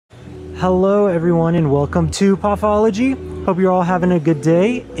Hello everyone and welcome to Pothology. Hope you're all having a good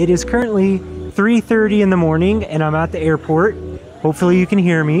day. It is currently 3:30 in the morning and I'm at the airport. Hopefully you can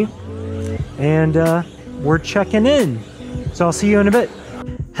hear me. And we're checking in. So I'll see you in a bit.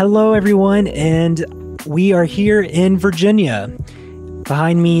 Hello everyone, and we are here in Virginia.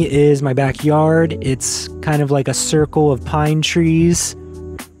 Behind me is my backyard. It's kind of like a circle of pine trees.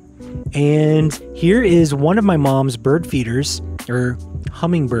 And here is one of my mom's bird feeders, or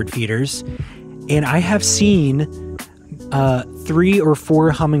hummingbird feeders, and I have seen 3 or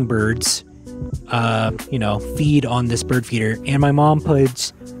 4 hummingbirds feed on this bird feeder. And my mom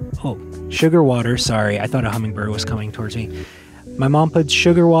puts sugar water. Sorry, I thought a hummingbird was coming towards me. My mom puts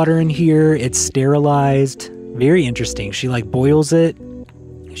sugar water in here. It's sterilized. Very interesting. She boils it.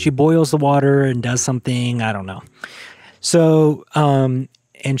 She boils the water and does something, I don't know. So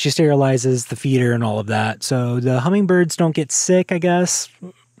and she sterilizes the feeder and all of that. So the hummingbirds don't get sick, I guess.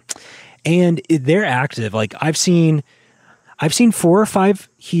 And they're active. I've seen 4 or 5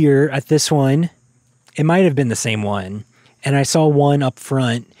 here at this one. It might have been the same one. And I saw one up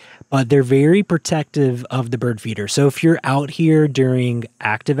front, but they're very protective of the bird feeder. So if you're out here during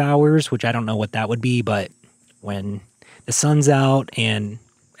active hours, which I don't know what that would be, but when the sun's out and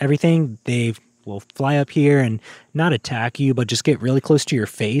everything, they will fly up here and not attack you, but just get really close to your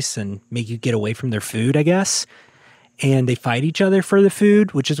face and make you get away from their food, I guess. And they fight each other for the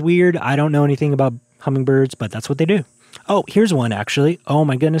food, which is weird. I don't know anything about hummingbirds, but that's what they do. Oh, here's one actually. Oh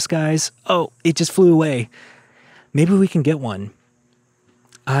my goodness, guys. Oh, it just flew away. Maybe we can get one.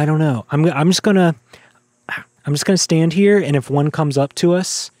 I don't know. I'm just gonna stand here, and if one comes up to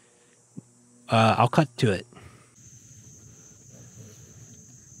us, I'll cut to it.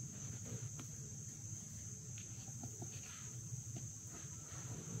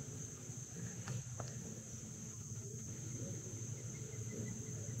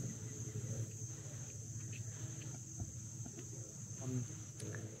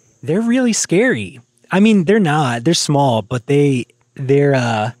 They're really scary. I mean, they're not. They're small, but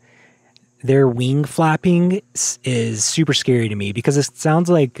their wing flapping is super scary to me because it sounds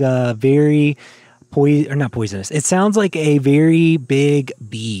like very not poisonous. It sounds like a very big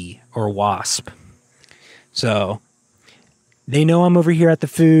bee or wasp. So they know I'm over here at the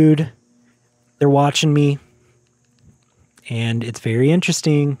food. They're watching me, and it's very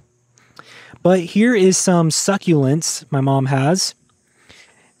interesting. But here is some succulents my mom has.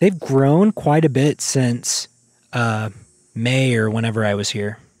 They've grown quite a bit since May or whenever I was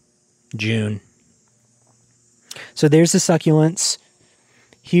here, June. So there's the succulents.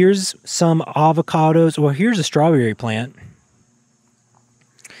 Here's some avocados. Well, here's a strawberry plant.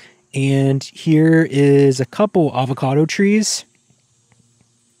 And here is a couple avocado trees.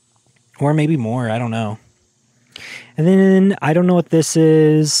 Or maybe more, I don't know. And then, I don't know what this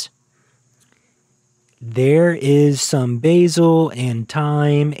is. There is some basil and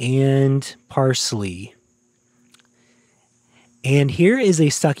thyme and parsley. And here is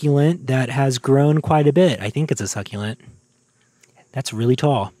a succulent that has grown quite a bit. I think it's a succulent. That's really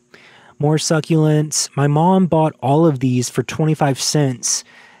tall. More succulents. My mom bought all of these for 25 cents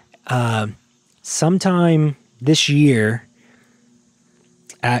sometime this year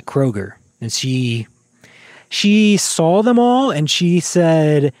at Kroger. And she saw them all and she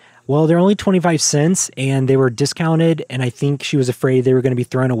said, well, they're only 25 cents and they were discounted, and I think she was afraid they were going to be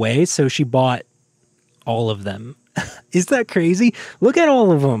thrown away, so she bought all of them. Is that crazy? Look at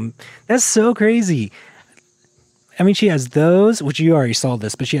all of them. That's so crazy. I mean, she has those, which you already saw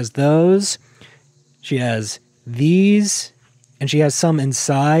this, but she has those. She has these, and she has some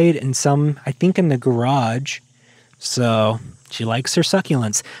inside and some, I think, in the garage. So she likes her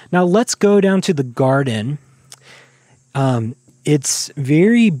succulents. Now let's go down to the garden. It's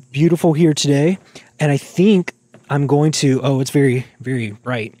very beautiful here today, and I think I'm going to, it's very, very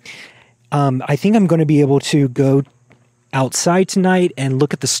bright. I think I'm going to be able to go outside tonight and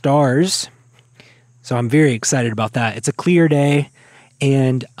look at the stars. So I'm very excited about that. It's a clear day,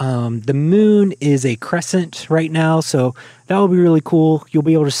 and the moon is a crescent right now, so that will be really cool. You'll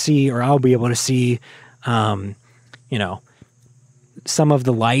be able to see, or I'll be able to see, some of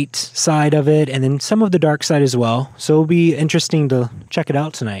the light side of it, and then some of the dark side as well. So it'll be interesting to check it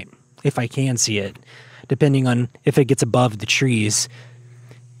out tonight, if I can see it, depending on if it gets above the trees.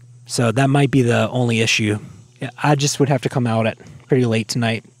 So that might be the only issue. I just would have to come out at pretty late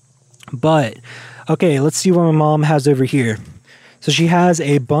tonight. But, okay, let's see what my mom has over here. So she has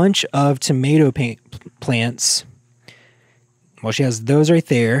a bunch of tomato plants. Well, she has those right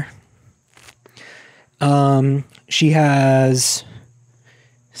there. She has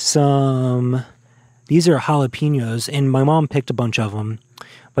these are jalapenos, and my mom picked a bunch of them.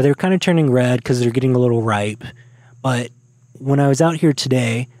 but they're kind of turning red because they're getting a little ripe. But when I was out here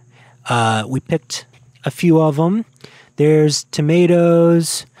today, we picked a few of them. There's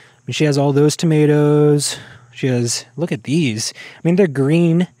tomatoes. I mean, she has all those tomatoes. She has, look at these. I mean, they're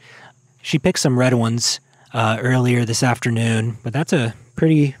green. She picked some red ones earlier this afternoon, but that's a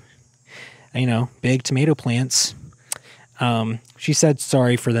pretty, big tomato plants. She said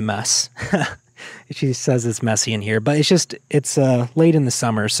sorry for the mess. She says it's messy in here, but it's late in the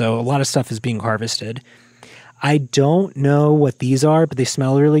summer, so a lot of stuff is being harvested. I don't know what these are, but they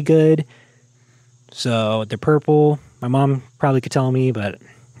smell really good. So they're purple. My mom probably could tell me, but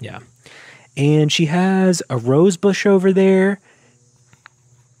yeah. And she has a rose bush over there.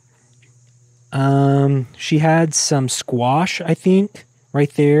 She had some squash, I think,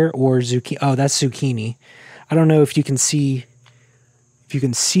 right there, or zucchini. Oh, that's zucchini. I don't know if you can see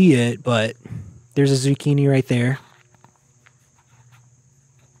it, but there's a zucchini right there.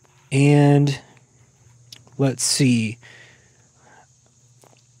 And let's see.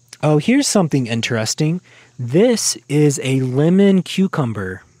 Oh, here's something interesting. This is a lemon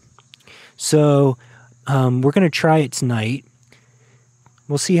cucumber. So we're going to try it tonight.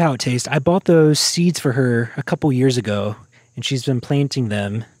 We'll see how it tastes. I bought those seeds for her a couple years ago, and she's been planting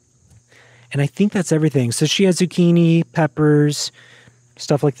them. And I think that's everything. So she has zucchini, peppers,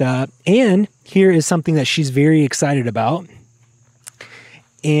 stuff like that. And here is something that she's very excited about.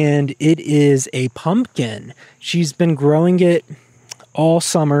 And it is a pumpkin. She's been growing it all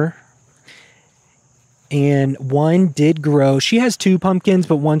summer. And one did grow. She has 2 pumpkins,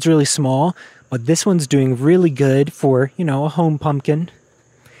 but one's really small. But this one's doing really good for, a home pumpkin.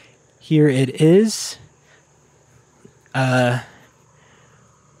 Here it is. Can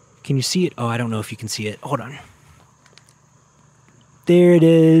you see it? Oh, I don't know if you can see it. Hold on. There it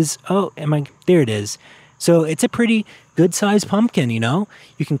is. Oh, there it is. So it's a pretty good sized pumpkin, You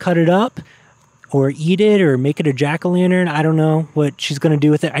can cut it up or eat it or make it a jack-o'-lantern. I don't know what she's going to do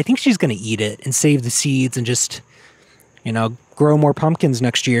with it. I think she's going to eat it and save the seeds and just, grow more pumpkins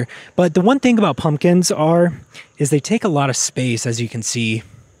next year. But the one thing about pumpkins is they take a lot of space, as you can see.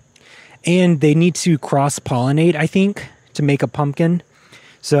 And they need to cross-pollinate, I think, to make a pumpkin.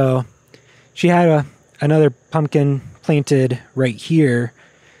 So she had another pumpkin planted right here.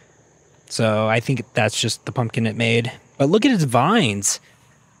 So I think that's just the pumpkin it made. But look at its vines.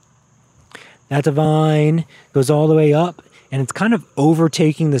 That's a vine, goes all the way up, and it's kind of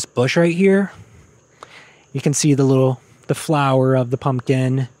overtaking this bush right here. You can see the flower of the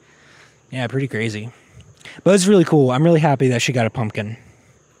pumpkin. Yeah, pretty crazy. But it's really cool. I'm really happy that she got a pumpkin.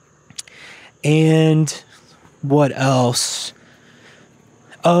 And what else?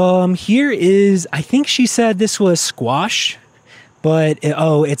 Here is, I think she said this was squash, but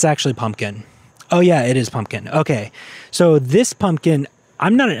it's actually pumpkin. Oh yeah, it is pumpkin. Okay. So this pumpkin,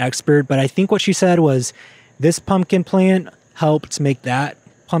 I'm not an expert, but I think what she said was this pumpkin plant helped make that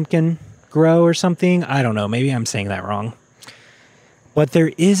pumpkin grow or something. I don't know. Maybe I'm saying that wrong. But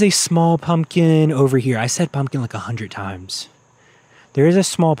there is a small pumpkin over here. I said pumpkin like 100 times. There is a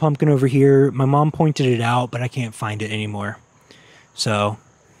small pumpkin over here. My mom pointed it out, but I can't find it anymore. So,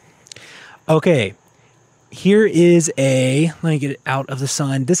 okay. Here is let me get it out of the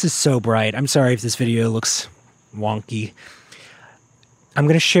sun. This is so bright. I'm sorry if this video looks wonky. I'm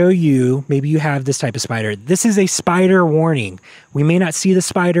going to show you, maybe you have this type of spider. This is a spider warning. We may not see the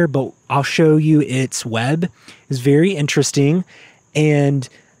spider, but I'll show you its web. It's very interesting. And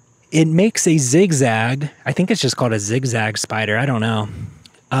it makes a zigzag. I think it's just called a zigzag spider. I don't know.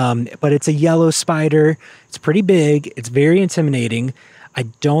 But it's a yellow spider. It's pretty big. It's very intimidating. I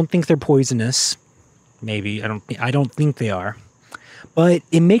don't think they're poisonous. Maybe. I don't think they are. But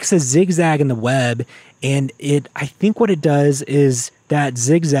it makes a zigzag in the web. And I think what it does is that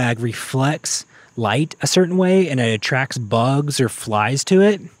zigzag reflects light a certain way and it attracts bugs or flies to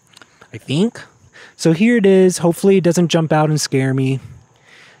it. I think. So here it is. Hopefully it doesn't jump out and scare me.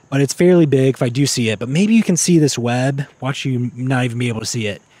 But it's fairly big if I do see it. But maybe you can see this web. Watch you not even be able to see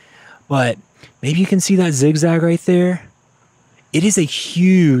it. But maybe you can see that zigzag right there. It is a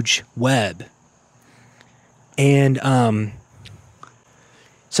huge web. And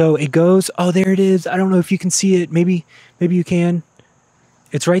so it goes, oh, there it is. I don't know if you can see it. Maybe you can.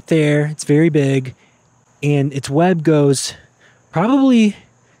 It's right there. It's very big. And its web goes probably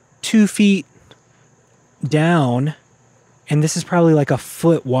 2 feet down. And this is probably like a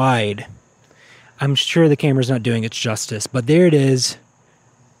foot wide. I'm sure the camera's not doing its justice, but there it is.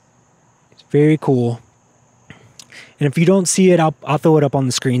 It's very cool. And if you don't see it, I'll throw it up on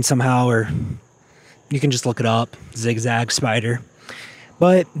the screen somehow, or you can just look it up. Zigzag spider.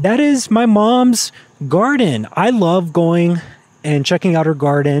 But that is my mom's garden. I love going and checking out her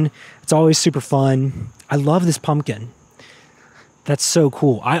garden. It's always super fun. I love this pumpkin. That's so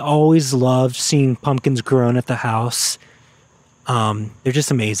cool. I always loved seeing pumpkins grown at the house. They're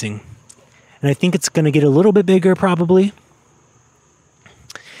just amazing. And I think it's going to get a little bit bigger probably.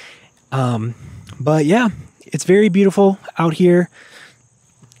 But yeah, it's very beautiful out here.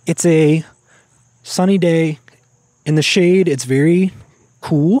 It's a sunny day. In the shade, it's very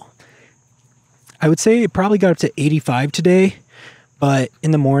cool. I would say it probably got up to 85 today, but in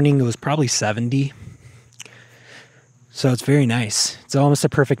the morning it was probably 70. So it's very nice. It's almost a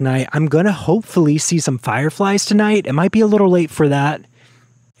perfect night. I'm going to hopefully see some fireflies tonight. It might be a little late for that.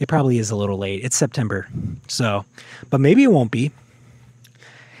 It probably is a little late. It's September. So, but maybe it won't be.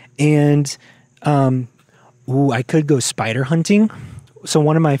 And, I could go spider hunting. So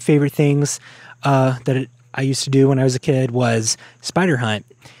one of my favorite things, I used to do when I was a kid was spider hunt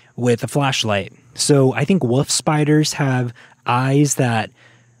with a flashlight. So I think wolf spiders have eyes that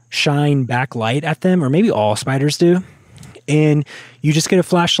shine back light at them, or maybe all spiders do. And you just get a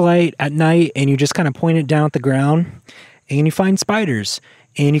flashlight at night and you just kind of point it down at the ground and you find spiders.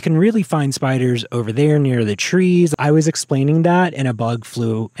 And you can really find spiders over there near the trees. I was explaining that and a bug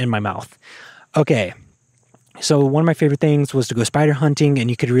flew in my mouth. Okay. So one of my favorite things was to go spider hunting, and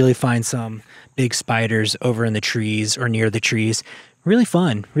you could really find some big spiders over in the trees or near the trees. Really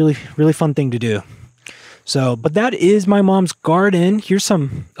fun, really fun thing to do. So, but that is my mom's garden. Here's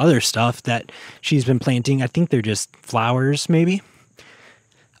some other stuff that she's been planting. I think they're just flowers, maybe.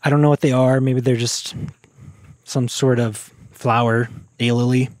 I don't know what they are. Maybe they're just some sort of flower,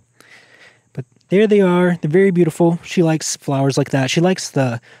 daylily. But there they are. They're very beautiful. She likes flowers like that. She likes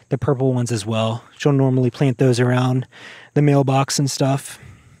the purple ones as well. She'll normally plant those around the mailbox and stuff.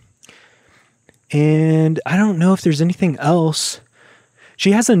 And I don't know if there's anything else.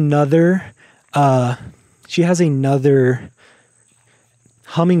 She has another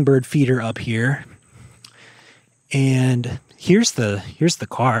hummingbird feeder up here. And here's the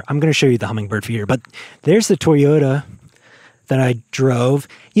car. I'm going to show you the hummingbird feeder, but there's the Toyota that I drove.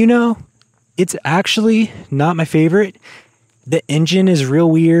 You know, it's actually not my favorite. The engine is real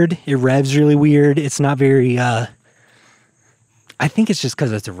weird. It revs really weird. It's not very, I think it's just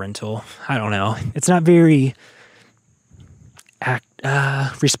because it's a rental. I don't know. It's not very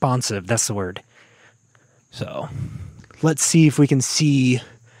responsive. That's the word. So let's see if we can see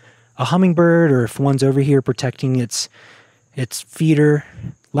a hummingbird or if one's over here protecting its feeder.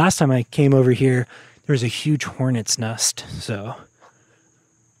 Last time I came over here, there was a huge hornet's nest. So,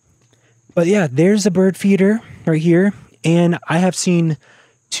 but yeah, there's a bird feeder right here. And I have seen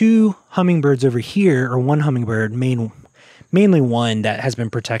 2 hummingbirds over here, or one hummingbird, mainly one that has been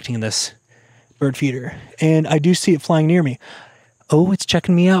protecting this bird feeder. And I do see it flying near me. Oh, it's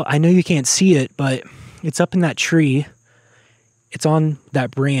checking me out. I know you can't see it, but it's up in that tree. It's on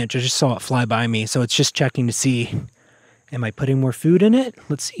that branch. I just saw it fly by me. So it's just checking to see, am I putting more food in it?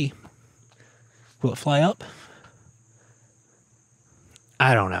 Let's see. Will it fly up?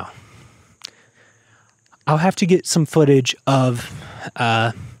 I don't know. I'll have to get some footage of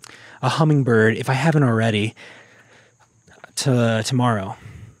a hummingbird, if I haven't already, tomorrow.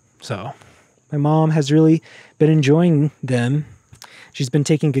 So my mom has really been enjoying them. She's been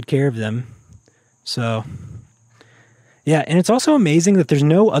taking good care of them. So yeah, and it's also amazing that there's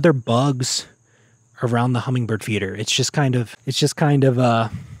no other bugs around the hummingbird feeder. It's just kind of the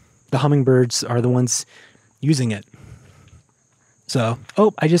hummingbirds are the ones using it. So,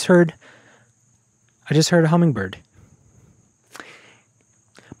 oh, I just heard a hummingbird.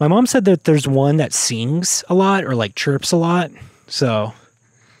 My mom said that there's one that sings a lot or like chirps a lot. So,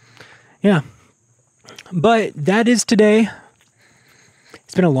 yeah. But that is today.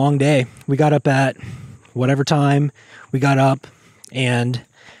 It's been a long day. We got up at whatever time we got up, and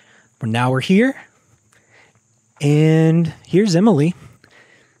now we're here. And here's Emily.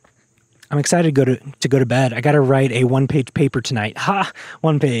 I'm excited to go to bed. I got to write a 1-page paper tonight. Ha!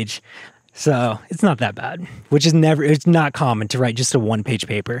 1 page. So it's not that bad, it's not common to write just a 1-page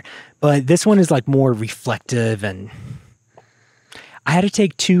paper. But this one is like more reflective, and I had to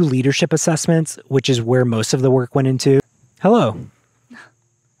take 2 leadership assessments, which is where most of the work went into. Hello.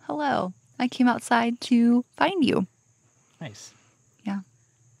 Hello. I came outside to find you. Nice. Yeah,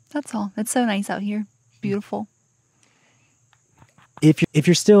 that's all. It's so nice out here. Beautiful. If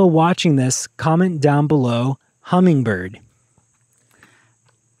you're still watching this, comment down below, hummingbird.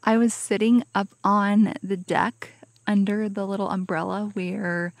 I was sitting up on the deck under the little umbrella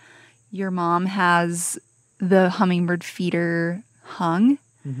where your mom has the hummingbird feeder hung.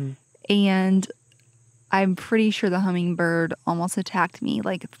 Mm-hmm. And I'm pretty sure the hummingbird almost attacked me,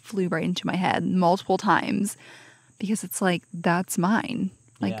 like flew right into my head multiple times because it's like, that's mine.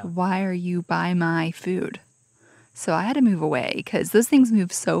 Like, Yeah. why are you by my food? So I had to move away because those things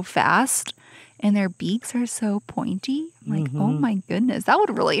move so fast and their beaks are so pointy. Like, oh my goodness, that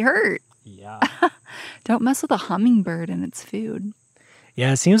would really hurt. Yeah. Don't mess with a hummingbird and its food.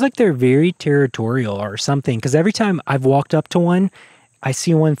 Yeah, it seems like they're very territorial or something, because every time I've walked up to one, I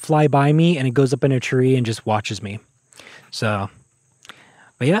see one fly by me and it goes up in a tree and just watches me. So,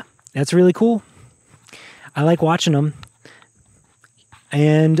 but yeah, that's really cool. I like watching them.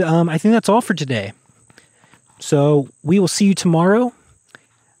 And I think that's all for today. So we will see you tomorrow.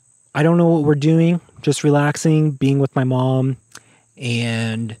 I don't know what we're doing, just relaxing, being with my mom,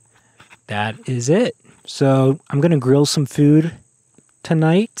 and that is it. So I'm going to grill some food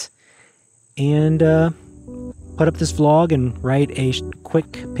tonight and put up this vlog and write a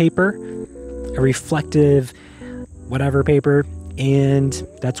quick paper, a reflective whatever paper, and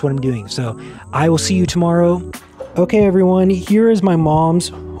that's what I'm doing. So I will see you tomorrow. Okay, everyone, here is my mom's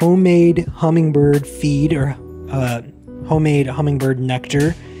homemade hummingbird feed, or homemade hummingbird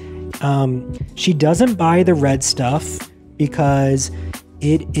nectar. She doesn't buy the red stuff because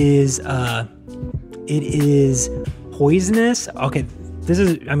it is poisonous. Okay,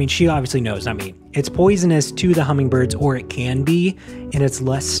 she obviously knows, not me. It's poisonous to the hummingbirds, or it can be, and it's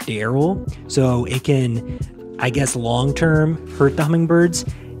less sterile. So it can, I guess, long-term hurt the hummingbirds.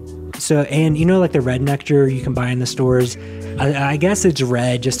 So, and like the red nectar you can buy in the stores, I guess it's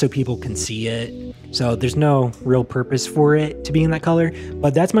red just so people can see it. So there's no real purpose for it to be in that color.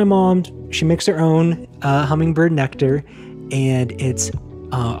 But that's my mom. She makes her own hummingbird nectar, and it's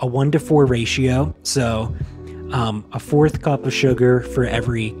a 1-to-4 ratio. So a fourth cup of sugar for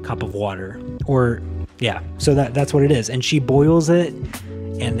every cup of water. Or yeah, so that's what it is. And she boils it,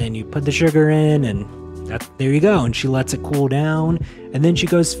 and then you put the sugar in, and there you go. And she lets it cool down, and then she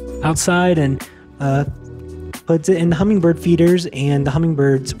goes outside and puts it in the hummingbird feeders, and the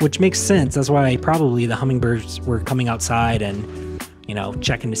hummingbirds, which makes sense. That's why probably the hummingbirds were coming outside and,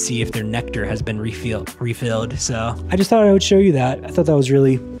 checking to see if their nectar has been refilled. So I just thought I would show you that. I thought that was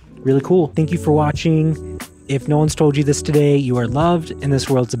really, really cool. Thank you for watching. If no one's told you this today, you are loved, and this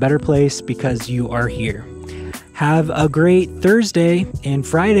world's a better place because you are here. Have a great Thursday and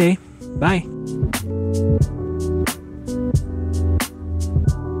Friday. Bye.